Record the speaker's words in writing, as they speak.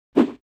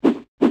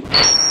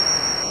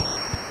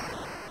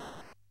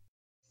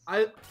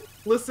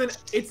Listen,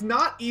 it's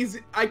not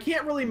easy. I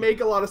can't really make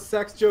a lot of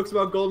sex jokes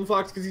about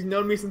GoldenFox because he's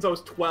known me since I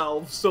was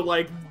 12. So,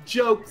 like,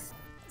 jokes,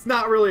 it's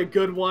not really a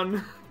good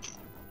one.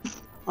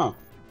 Oh.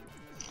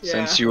 Yeah.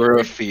 Since you were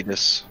a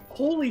fetus.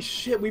 Holy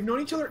shit, we've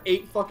known each other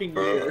 8 fucking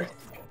years.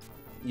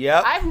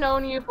 Yep. I've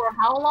known you for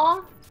how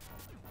long?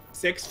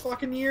 6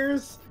 fucking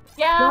years?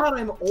 Yeah. God,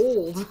 I'm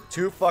old.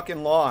 Too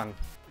fucking long.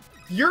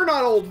 You're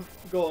not old,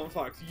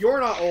 GoldenFox. You're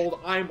not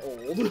old, I'm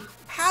old.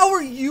 How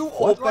are you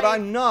old, but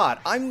I'm not?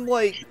 I'm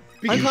like...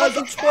 Because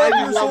I'm 12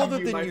 years love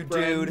older than my you,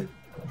 friend. dude.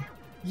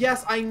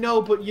 Yes, I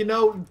know, but you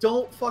know,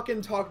 don't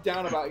fucking talk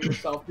down about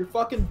yourself. You're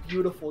fucking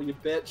beautiful, you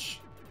bitch.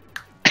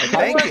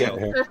 Thank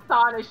you. That's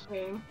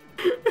astonishing.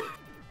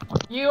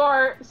 You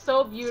are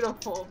so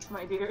beautiful,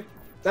 my dear.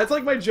 That's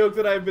like my joke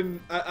that I've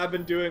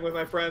been doing with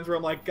my friends where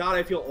I'm like, God,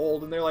 I feel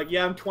old. And they're like,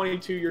 yeah, I'm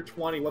 22, you're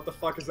 20. What the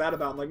fuck is that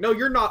about? I'm like, no,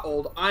 you're not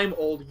old. I'm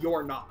old,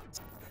 you're not.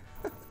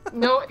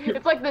 No,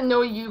 it's like the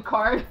no you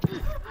card.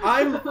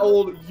 I'm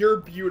old, you're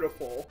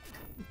beautiful.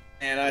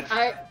 And I'm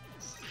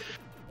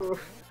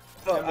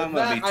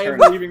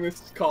turning. leaving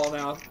this call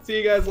now. See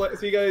you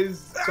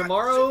guys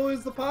tomorrow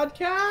is the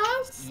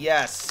podcast?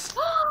 Yes.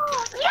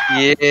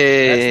 Yay.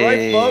 That's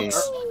right,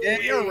 folks.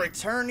 We are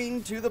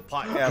returning to the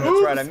podcast. Yeah,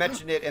 that's right. I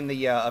mentioned it in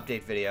the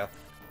update video.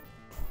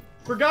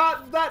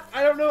 Forgot that.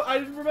 I don't know. I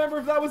didn't remember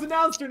if that was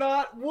announced or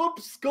not.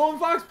 Whoops.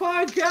 GoldenFox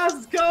podcast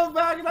is coming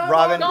back.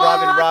 Robin,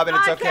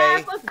 it's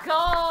okay. Let's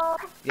go.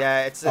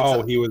 Yeah, it's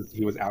oh, he was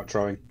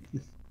outroing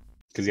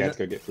because he had to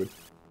go get food.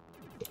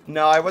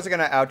 No, I wasn't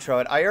gonna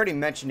outro it. I already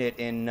mentioned it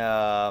in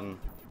my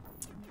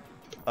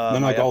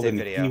Golden.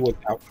 video. He was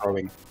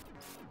outroing.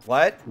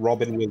 What?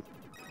 Robin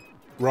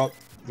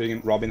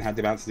had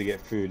to bounce to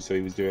get food, so he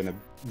was doing a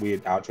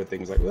weird outro thing.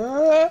 He was like,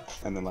 ah!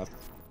 And then left.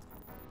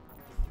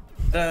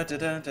 I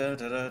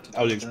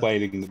was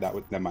explaining that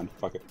was never mind.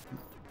 Fuck it.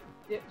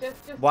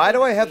 Why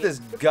do I have this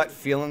gut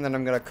feeling that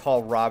I'm gonna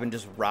call Robin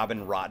just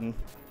Robin Rotten?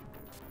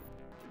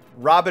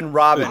 Robin.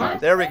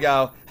 There we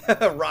go.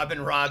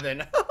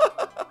 Robin.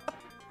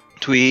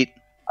 Tweet.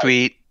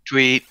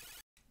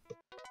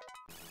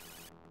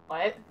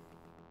 What?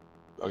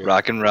 Okay.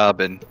 Rockin'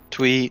 Robin.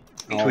 Tweet.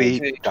 What?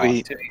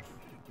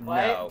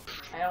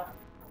 No.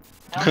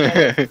 I don't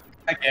get it.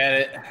 I get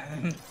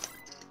it.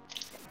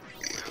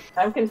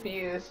 I'm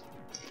confused.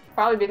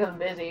 Probably because I'm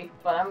busy,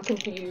 but I'm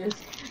confused.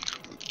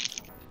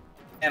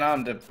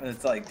 And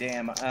it's like,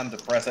 damn, I'm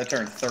depressed. I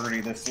turned 30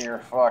 this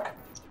year. Fuck.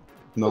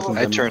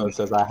 Nelson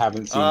says I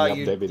haven't seen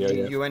the update video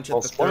yet. You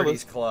entered the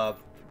 30s club.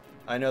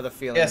 I know the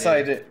feeling. Yes,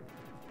 I did.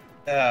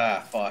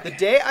 Ah, fuck. The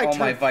day I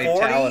my turn 40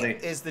 vitality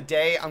is the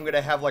day I'm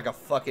gonna have like a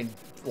fucking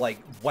like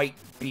white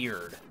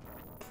beard.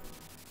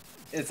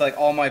 It's like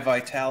all my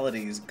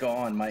vitality is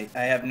gone. I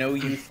have no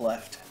youth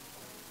left.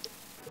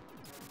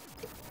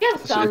 You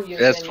have some youth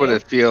That's in what you.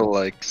 it feels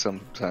like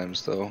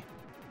sometimes, though.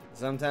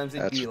 Sometimes it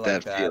That's be what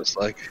like that that. feels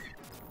like.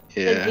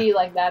 It Yeah. be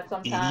like that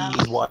sometimes.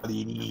 It is what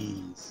it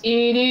is.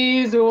 It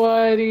is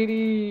what it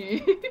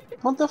is.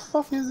 What the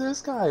fuck is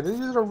this guy? This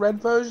is a red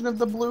version of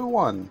the blue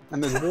one,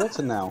 and there's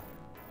water now.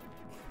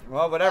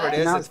 Well, whatever it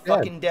is, Now it's it's dead.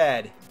 fucking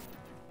dead.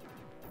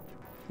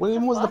 What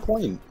even was the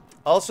point?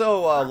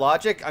 Also,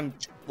 Logic, I'm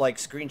like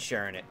screen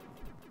sharing it.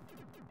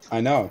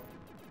 I know.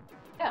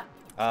 Yeah.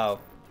 Oh.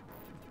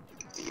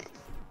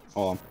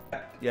 Hold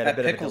You had a That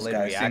bit of a Pickles delayed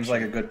guy reaction. seems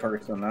like a good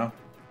person, though.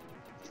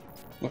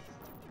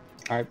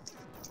 on.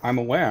 I'm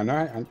aware. I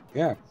know.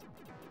 Yeah.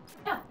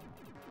 Yeah.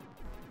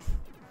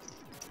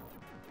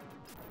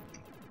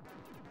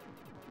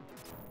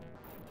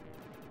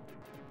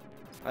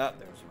 Oh,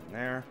 there's one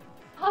there.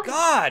 Okay.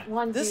 God,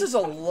 One, this two, is a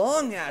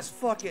long ass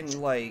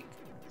fucking like.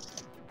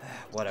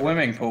 Whatever.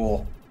 Swimming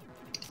pool.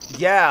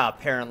 Yeah,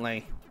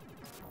 apparently.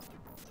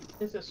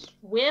 This is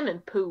swimming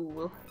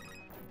pool.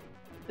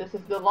 This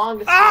is the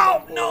longest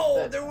Ow! swimming pool No,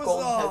 that there was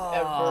Golden has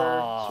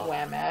ever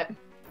swam at.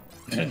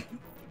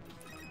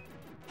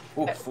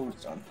 Ooh, food,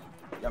 son.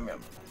 Yum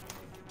yum.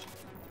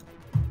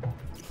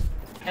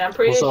 And I'm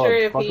pretty Also, sure a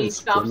if he fucking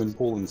stops... swimming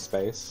pool in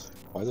space.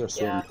 Why is there a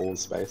swimming Yeah. pool in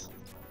space?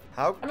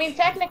 How? I mean,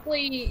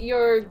 technically,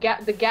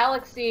 the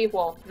galaxy,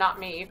 well, not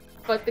me,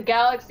 but the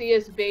galaxy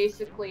is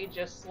basically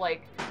just,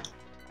 like,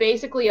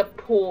 basically a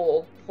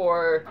pool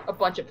for a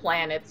bunch of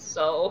planets,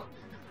 so...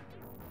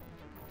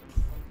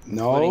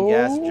 No. Including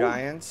gas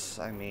giants?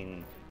 I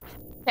mean...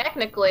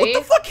 Technically... What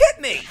the fuck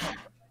hit me?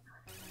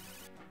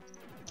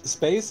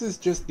 Space is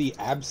just the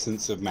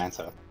absence of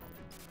matter.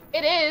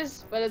 It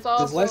is, but it's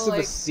also, There's less like...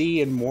 of a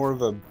sea and more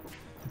of a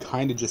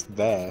kind of just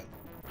there.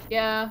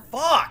 Yeah.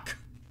 Fuck!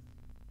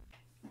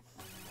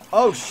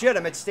 Oh shit,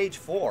 I'm at stage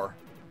 4.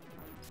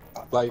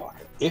 Like,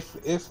 if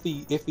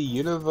the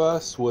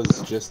universe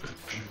was just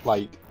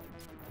like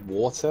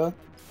water,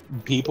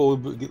 people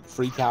would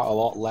freak out a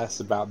lot less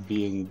about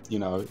being, you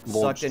know,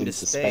 launched Sucked into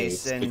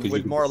space and because would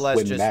you can more or less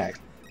swim just back.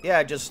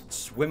 yeah, just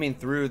swimming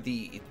through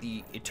the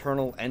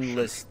eternal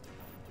endless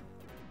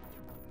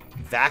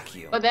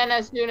vacuum. But then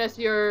as soon as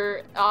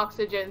your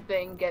oxygen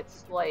thing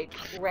gets, like,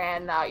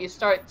 ran out, you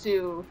start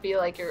to feel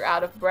like you're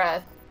out of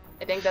breath.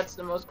 I think that's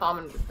the most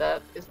common with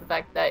that, is the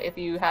fact that if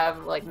you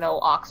have, like, no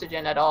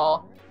oxygen at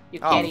all, you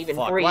can't even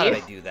breathe. Why did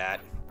I do that?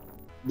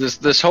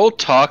 This whole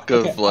talk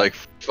of like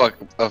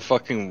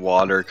fucking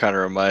water kind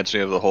of reminds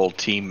me of the whole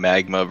Team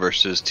Magma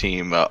versus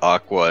Team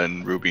Aqua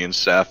and Ruby and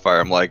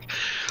Sapphire. I'm like,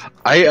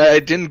 I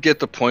didn't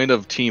get the point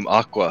of Team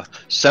Aqua.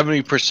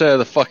 70% of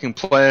the fucking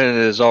planet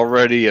is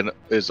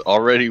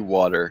already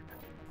water.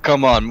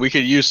 Come on, we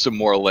could use some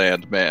more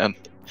land, man.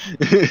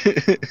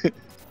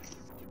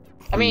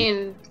 I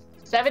mean,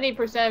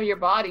 70% of your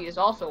body is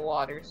also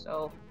water,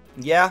 so...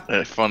 Yeah.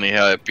 It's funny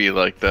how it be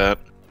like that.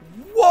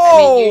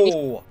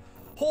 Whoa!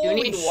 I mean,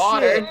 you need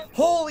water. Shit.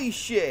 Holy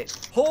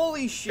shit!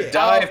 Holy shit!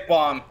 Dive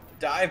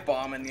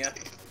bombing ya.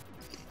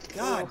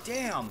 God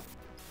damn!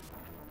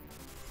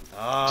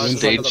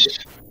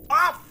 Stage.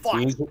 Fuck!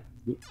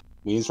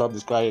 We interrupt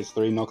this guy. It's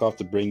 3 knockoff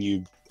to bring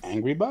you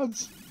Angry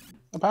Birds.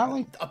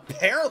 Apparently.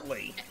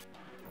 Apparently.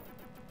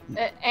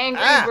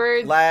 Angry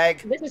Birds.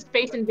 Lag. This is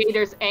Space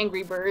Invaders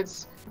Angry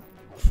Birds.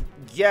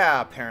 Yeah,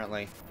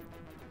 apparently.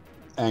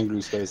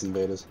 Angry Space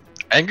Invaders.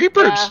 Angry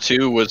Birds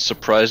 2 was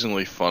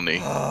surprisingly funny.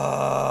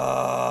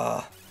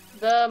 How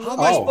am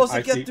I supposed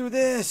to get through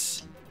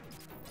this?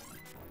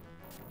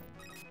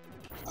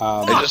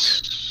 I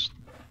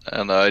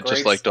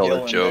just liked all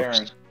the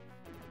jokes.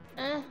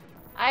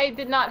 I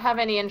did not have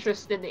any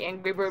interest in the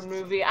Angry Bird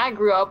movie. I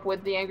grew up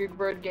with the Angry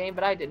Bird game,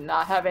 but I did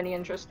not have any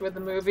interest with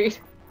the movie.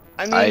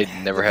 I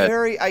mean, the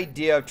very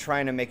idea of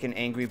trying to make an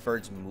Angry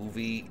Birds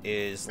movie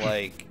is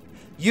like,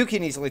 you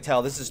can easily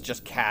tell this is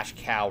just cash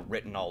cow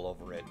written all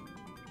over it.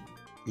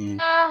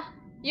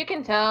 You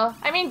can tell.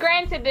 I mean,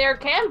 granted, there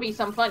can be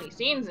some funny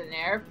scenes in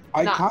there.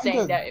 I'm not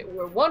saying that it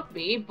won't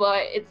be,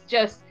 but it's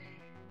just...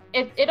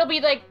 It'll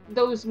be like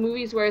those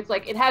movies where it's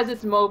like, it has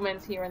its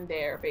moments here and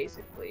there,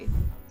 basically.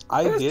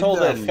 I was told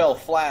that it fell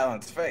flat on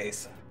its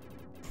face.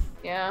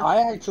 Yeah.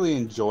 I actually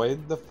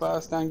enjoyed the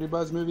first Angry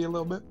Birds movie a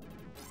little bit.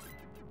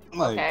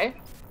 Like,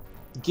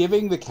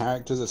 giving the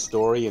characters a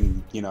story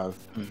and, you know,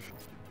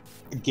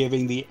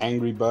 giving the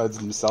Angry Birds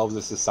themselves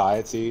a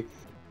society...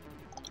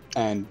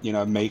 And, you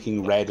know,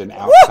 making Red an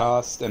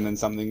outcast, and then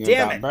something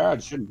about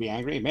birds shouldn't be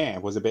angry, man,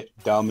 was a bit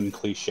dumb and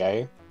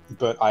cliche.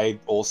 But I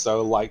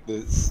also like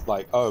this,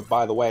 like, oh,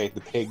 by the way,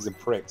 the pigs are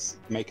pricks.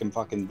 Make them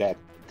fucking dead.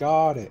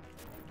 Got it.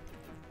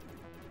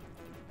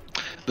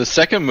 The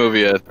second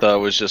movie I thought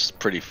was just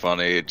pretty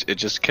funny. It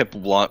just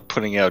kept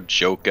putting out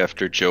joke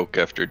after joke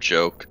after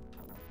joke.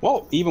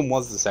 Well, even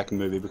was the second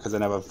movie because I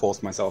never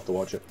forced myself to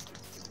watch it.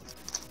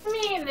 I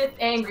mean, it's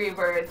Angry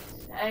Birds.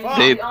 I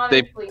mean,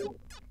 honestly...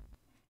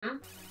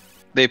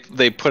 They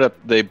brought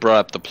up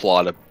the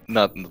plot,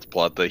 not the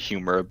plot, the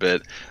humor a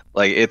bit.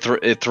 Like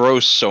it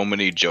throws so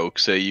many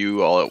jokes at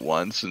you all at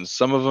once, and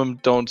some of them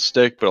don't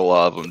stick, but a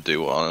lot of them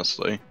do,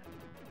 honestly.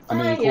 I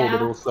mean, cool,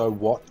 but also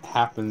what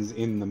happens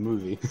in the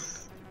movie.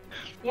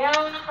 Yeah,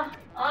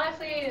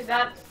 honestly,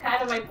 that's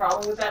kind of my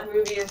problem with that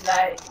movie, is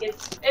that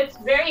it's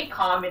very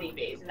comedy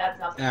based, and that's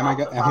not the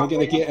problem. Am I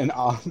gonna get an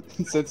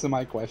answer to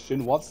my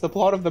question? What's the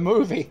plot of the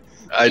movie?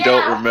 I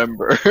don't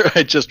remember.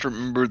 I just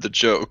remember the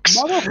jokes.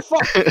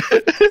 Motherfucker!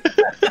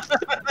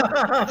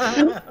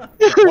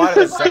 What,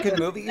 the second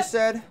movie you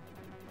said?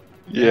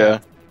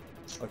 Yeah.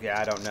 Okay,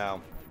 I don't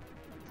know.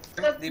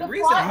 The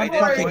reason I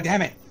didn't...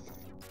 Damn it!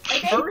 I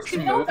think,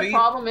 you know what the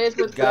problem is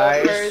with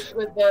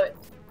the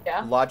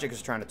Logic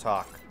is trying to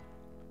talk.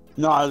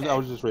 No, I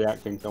was just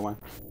reacting. Don't worry.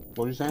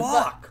 What were you saying?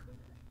 Fuck!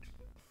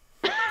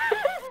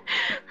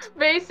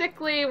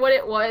 Basically, what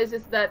it was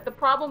is that the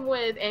problem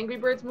with Angry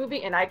Birds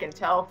movie, and I can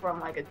tell from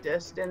like a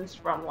distance,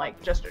 from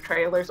like just the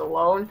trailers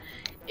alone,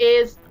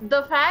 is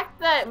the fact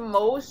that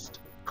most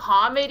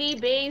comedy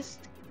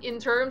based in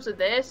terms of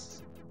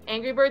this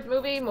Angry Birds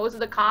movie, most of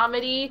the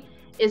comedy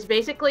is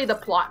basically the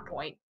plot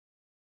point.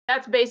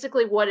 That's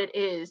basically what it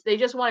is. They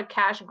just want to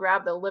cash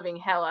grab the living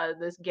hell out of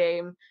this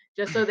game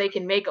just so they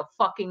can make a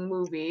fucking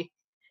movie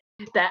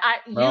that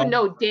you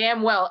know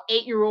damn well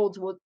 8-year-olds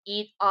will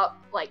eat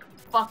up like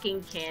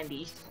fucking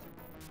candy.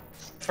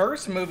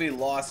 First movie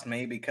lost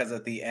me because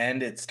at the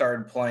end it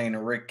started playing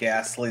Rick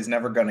Astley's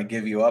Never Gonna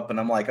Give You Up, and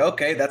I'm like,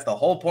 okay, that's the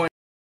whole point.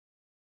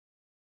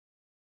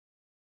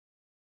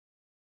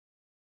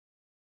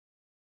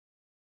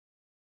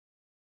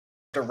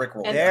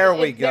 There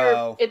we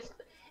go.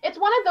 It's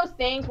one of those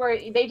things where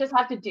they just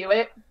have to do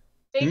it.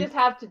 They just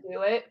have to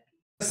do it.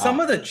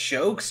 Some of the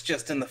jokes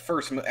just in the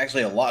first movie,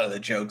 actually a lot of the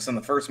jokes in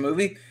the first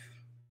movie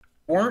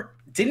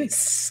didn't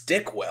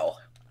stick well.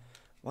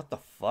 What the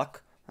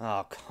fuck?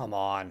 Oh, come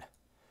on.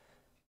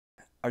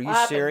 Are you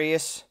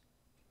serious?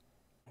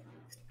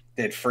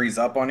 Did it freeze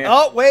up on you?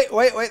 Oh, wait,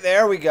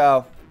 there we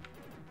go.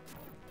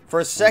 For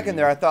a second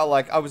there, I thought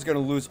like I was gonna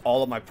lose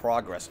all of my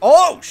progress.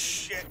 Oh,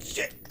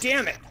 shit,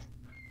 damn it.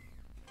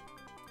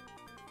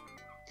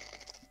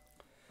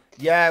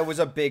 Yeah, it was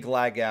a big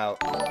lag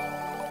out.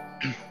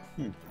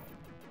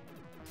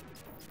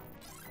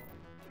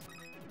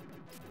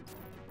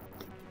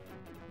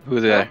 Who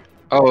there?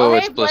 Oh,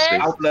 it's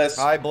Blissy. Bliss.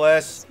 Hi,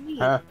 Bliss.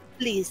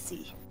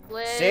 Blissy.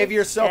 Save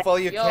yourself while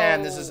you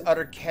can. This is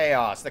utter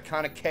chaos. The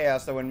kind of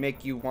chaos that would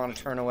make you want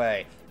to turn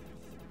away.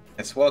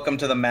 Yes, welcome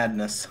to the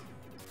madness.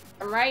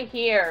 I'm right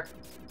here.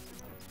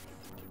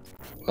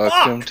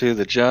 Welcome to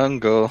the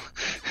jungle.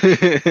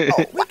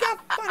 Oh, we got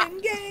fun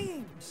and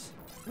games.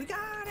 We got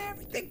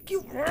everything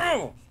you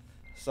want.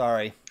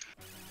 Sorry.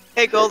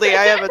 Hey Goldie,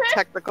 I have a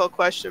technical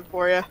question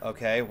for you.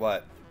 Okay,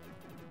 what?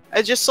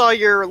 I just saw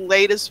your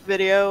latest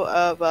video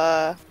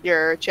of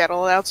your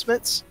channel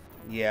announcements.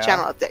 Yeah.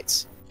 Channel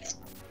updates.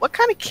 What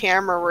kind of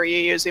camera were you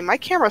using? My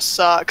camera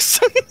sucks.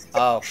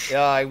 Oh,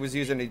 yeah, I was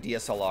using a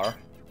DSLR.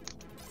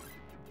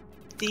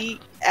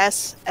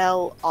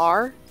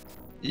 DSLR?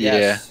 Yeah.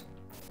 Yes.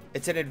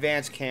 It's an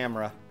advanced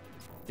camera.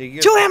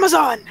 To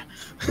Amazon!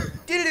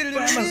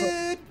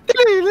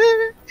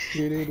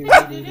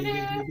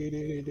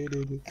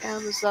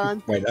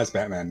 Amazon. Wait, that's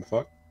Batman. The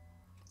fuck?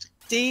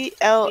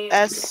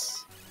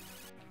 DLSR?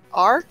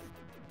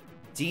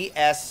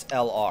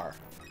 DSLR.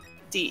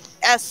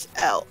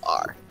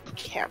 DSLR.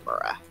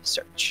 Camera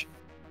search.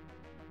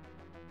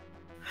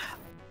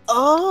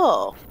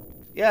 Oh.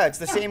 Yeah, it's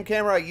the same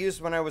camera I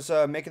used when I was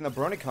making the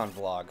BronyCon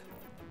vlog.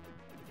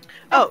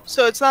 Oh,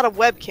 so it's not a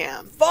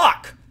webcam.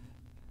 Fuck!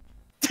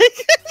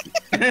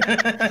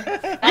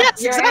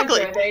 Yes, Your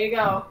exactly. answer. There you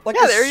go. Like,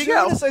 Yeah, there you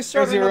go. As soon as I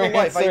start There's your another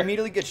life, I answer.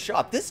 immediately get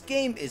shot. This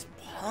game is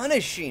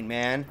punishing,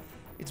 man.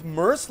 It's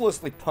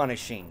mercilessly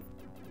punishing.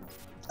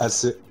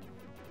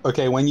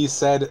 Okay, when you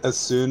said as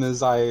soon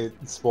as I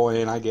spawn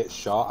in, I get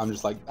shot, I'm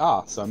just like,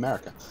 so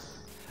America.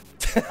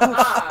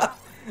 Ah.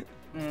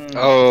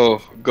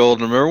 Oh,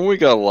 Golden, remember when we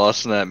got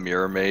lost in that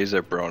mirror maze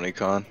at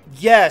BronyCon?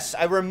 Yes,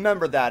 I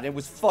remember that. It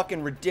was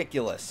fucking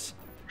ridiculous.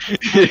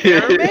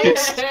 Mirror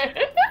maze?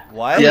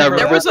 What? Yeah, There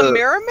remember was a the-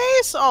 mirror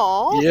maze?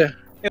 Aw. Yeah.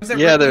 It was at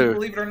Yeah, Ripley, they're-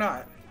 believe it or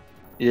not.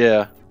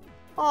 Yeah.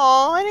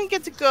 Aw, I didn't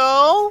get to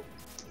go.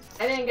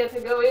 I didn't get to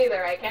go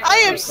either. I can't. I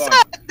am wait.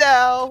 sad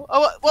now.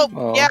 Oh, well,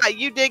 Aw. yeah,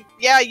 you did.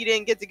 Yeah, you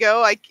didn't get to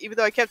go. Even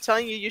though I kept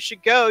telling you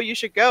should go, you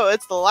should go.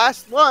 It's the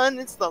last one.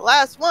 It's the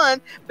last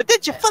one. But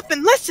did you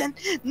flipping listen?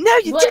 No,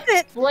 you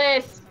didn't.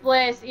 Bliss.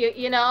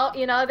 You know.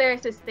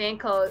 There's this thing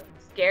called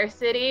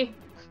scarcity.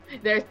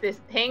 There's this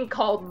thing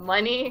called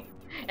money,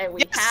 and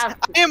we Yes, have.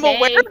 To I am pay.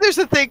 aware there's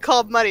a thing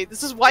called money.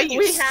 This is why you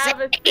We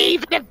have a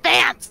save in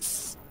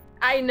advance.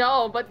 I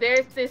know, but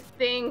there's this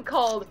thing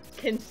called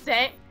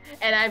consent,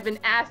 and I've been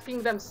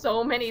asking them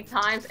so many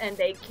times, and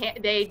they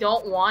can't. They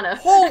don't wanna.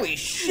 Holy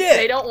shit!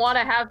 They don't want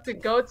to have to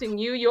go to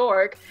New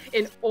York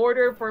in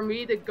order for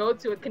me to go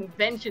to a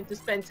convention to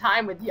spend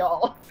time with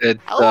y'all. It's,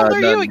 How old are not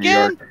you New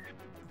again?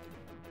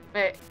 York.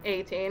 At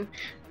 18.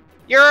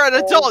 You're an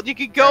adult. You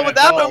could go You're an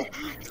without adult.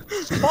 them.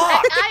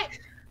 Fuck!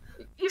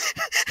 Bliss!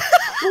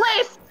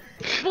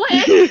 Bliss! No,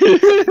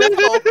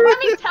 Let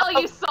me tell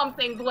you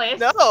something, Bliss.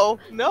 no.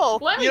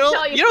 Let me You don't.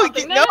 tell you You don't.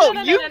 something. No,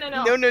 No, you. no.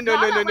 No. I'm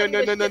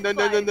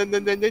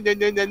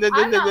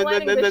not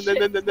letting this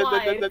shit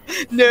slide.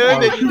 No. I'm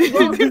not letting this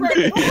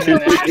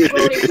shit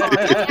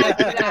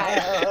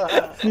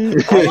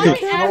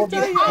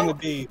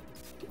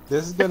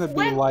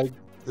slide.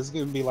 This is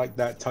gonna be like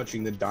that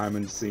touching the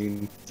diamond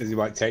scene. This is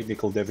like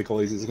technical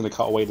difficulties. It's gonna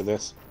cut away to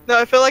this. No,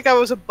 I feel like I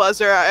was a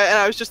buzzer, and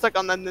I was just like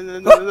on the.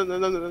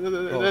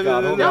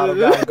 Oh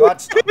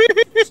god, stop.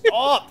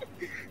 Stop!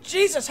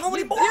 Jesus, how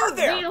many more are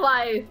there?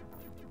 You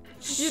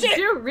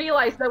do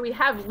realize that we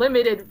have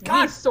limited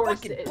God resources.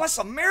 fucking bless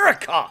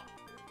America!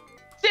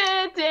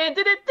 Dun, dun,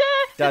 dun, dun,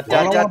 Da,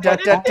 dun. da, da, da,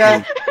 da,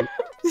 da.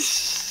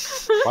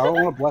 Why do I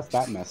want to bless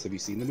that mess? Have you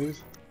seen the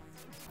news?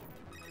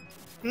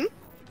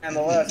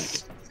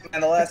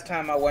 And the last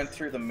time I went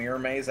through the mirror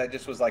maze, I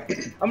just was like,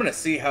 I'm gonna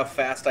see how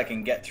fast I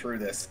can get through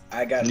this.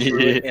 I got through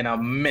it in a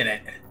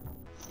minute.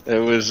 It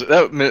was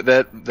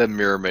that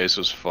mirror maze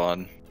was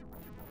fun.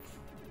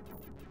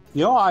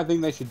 You know what I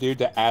think they should do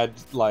to add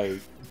like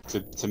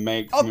to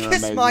make Oh, mirror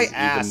kiss mazes my even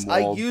ass! more,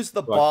 I used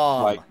the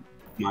bomb. like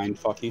mind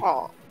fucky.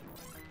 Oh,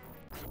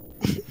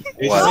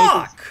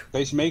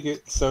 They should make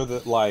it so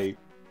that like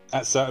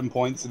at certain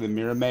points in the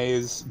mirror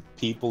maze,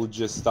 people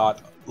just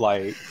start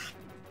like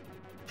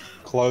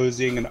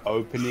closing and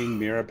opening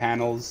mirror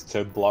panels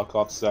to block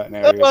off certain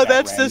areas. oh, at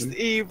that's random. just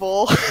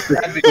evil.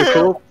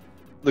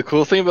 The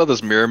cool thing about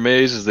this mirror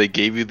maze is they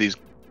gave you these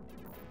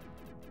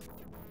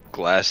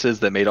glasses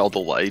that made all the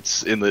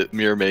lights in the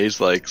mirror maze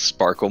like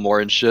sparkle more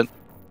and shit.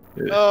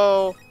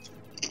 Oh.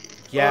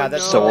 Yeah, Oh,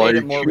 that's no. what made So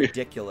it more you-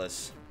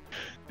 ridiculous.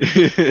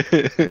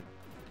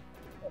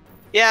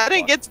 Yeah, I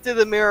didn't get to do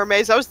the mirror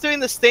maze. I was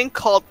doing this thing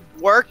called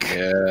work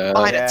Yeah.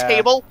 behind Yeah. a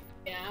table.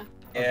 Yeah.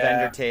 A Yeah.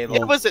 vendor table.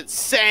 It was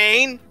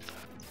insane.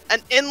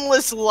 An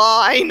endless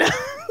line.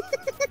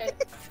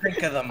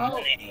 Think of the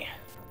money.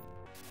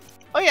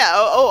 Oh yeah.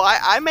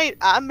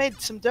 I made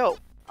some dope.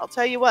 I'll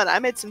tell you what. I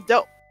made some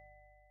dope.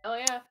 Oh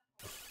yeah.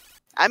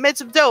 I made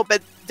some dope,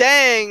 but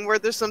dang, were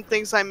there some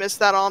things I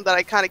missed out on that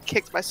I kind of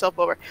kicked myself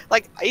over.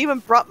 Like, I even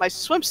brought my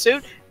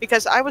swimsuit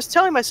because I was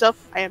telling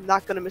myself, I am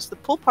not going to miss the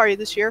pool party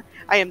this year.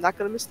 I am not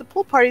going to miss the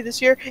pool party this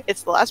year.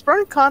 It's the last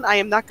BronyCon. I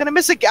am not going to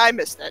miss it. I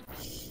missed it.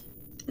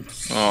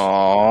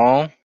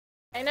 Aww.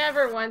 I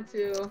never went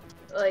to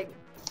like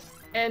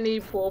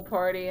any pool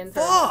party in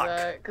terms Fuck! of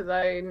that because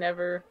I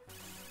never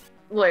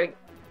like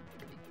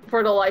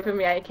for the life of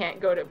me, I can't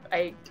go to.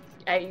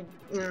 I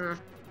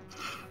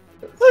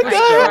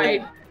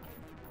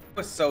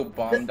was so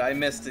bummed. I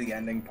missed the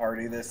ending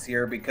party this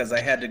year because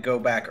I had to go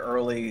back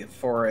early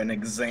for an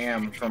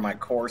exam for my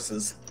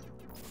courses.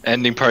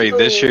 Ending party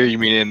this year? You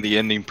mean in the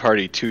ending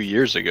party 2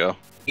 years ago?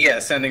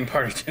 Yes, ending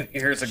party 2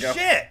 years ago.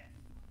 Shit!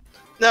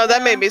 No,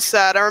 that made me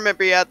sad. I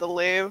remember you had to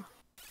leave.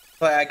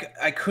 But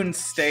I couldn't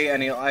stay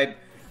any. I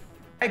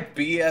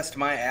BS'd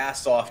my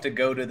ass off to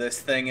go to this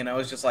thing, and I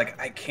was just like,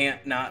 I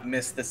can't not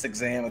miss this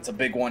exam. It's a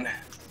big one.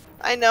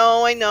 I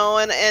know, and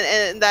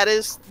that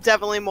is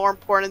definitely more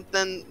important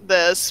than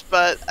this,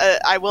 but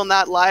I will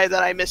not lie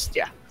that I missed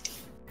you.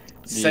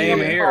 Same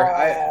here.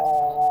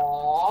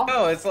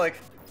 No, it's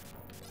like,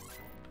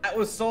 that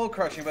was soul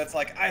crushing, but it's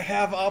like, I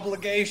have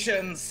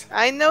obligations.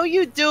 I know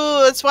you do.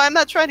 That's why I'm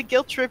not trying to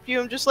guilt trip you.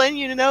 I'm just letting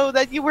you know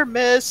that you were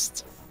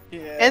missed.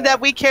 Yeah. And that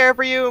we care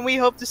for you, and we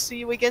hope to see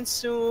you again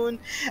soon.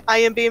 I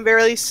am being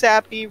very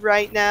sappy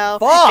right now.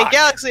 Fuck! And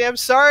Galaxy, I'm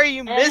sorry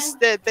you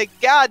missed it. But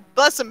God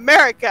bless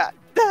America.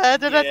 Da,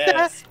 da, da,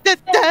 Yes. da,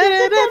 da,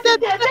 da, da, da,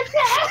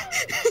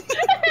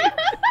 da.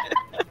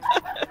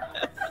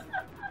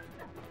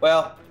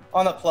 Well,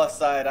 on the plus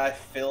side, I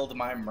filled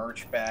my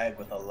merch bag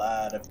with a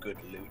lot of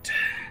good loot.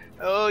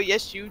 Oh,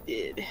 yes, you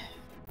did.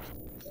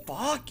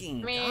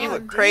 Fucking Man, you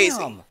look crazy.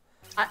 damn.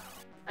 I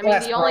mean,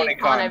 That's the only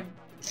Con.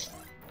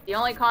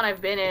 con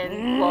I've been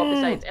in, well,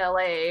 besides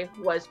LA,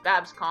 was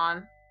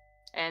BabsCon,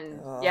 and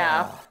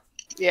yeah.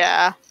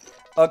 Yeah.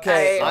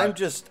 Okay,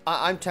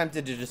 I'm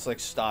tempted to just like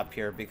stop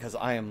here because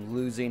I am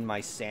losing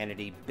my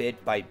sanity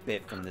bit by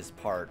bit from this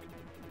part.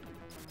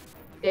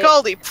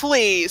 Goldie,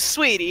 please,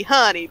 sweetie,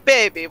 honey,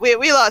 baby, we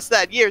lost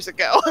that years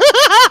ago.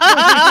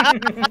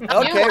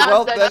 Okay,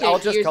 well then I'll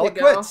just call it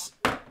quits.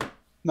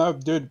 No,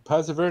 dude,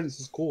 perseverance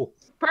is cool.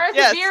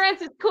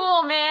 Perseverance is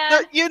cool,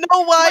 man. You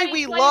know why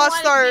we 2021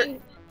 lost our... is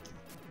being-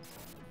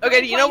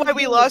 Okay, do you know why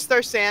we lost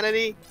our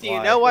sanity? Do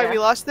you know why we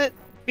lost it?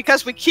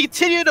 Because we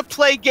continue to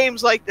play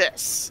games like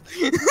this.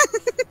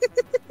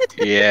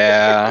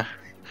 Yeah.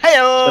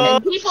 Hey-oh!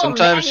 And people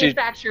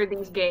manufacture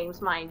these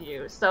games, mind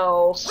you,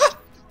 so...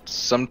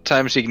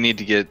 Sometimes you need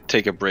to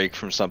take a break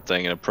from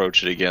something and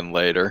approach it again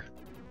later.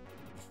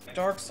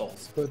 Dark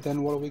Souls. But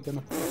then what are we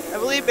gonna... I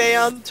believe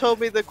Aeon told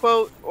me the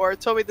quote, or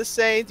told me the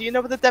saying, do you know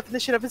what the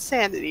definition of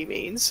insanity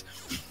means?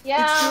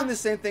 Yeah. It's doing the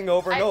same thing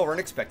over and over and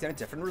expecting a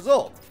different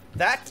result.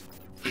 That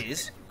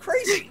is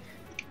crazy.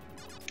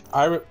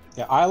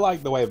 I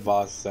like the way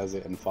Vaz says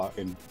it in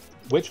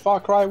which Far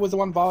Cry was the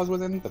one Vaz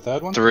was in? The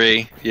third one?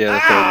 3. Yeah, the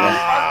third one.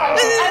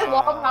 I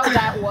love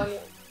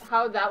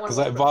how that one Because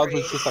like, Vaz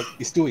was just like,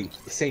 it's doing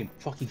the same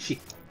fucking shit.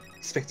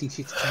 Expecting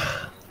shit to change.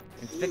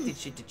 Expecting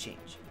shit to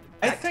change.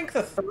 I think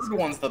the third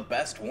one's the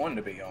best one,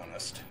 to be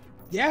honest.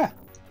 Yeah.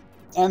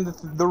 And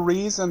the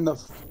reason that...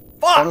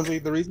 Fuck! Honestly,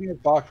 the reason that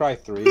Far Cry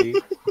 3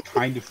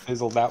 kind of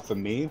fizzled out for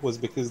me was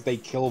because they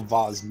killed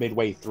Vaz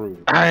midway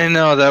through. I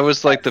know, that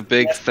was like the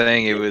big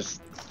thing. It was...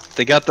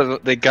 They got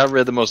rid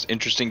of the most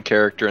interesting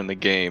character in the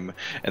game,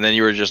 and then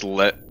you were just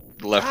left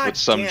with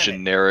some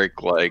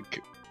generic, like,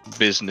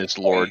 business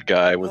lord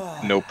guy with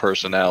no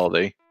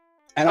personality.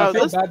 And I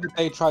feel bad that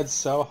they tried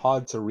so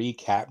hard to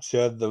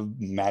recapture the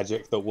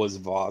magic that was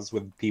Vaz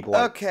with people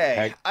like...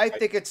 Okay, I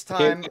think it's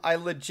time I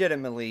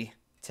legitimately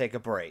take a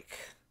break.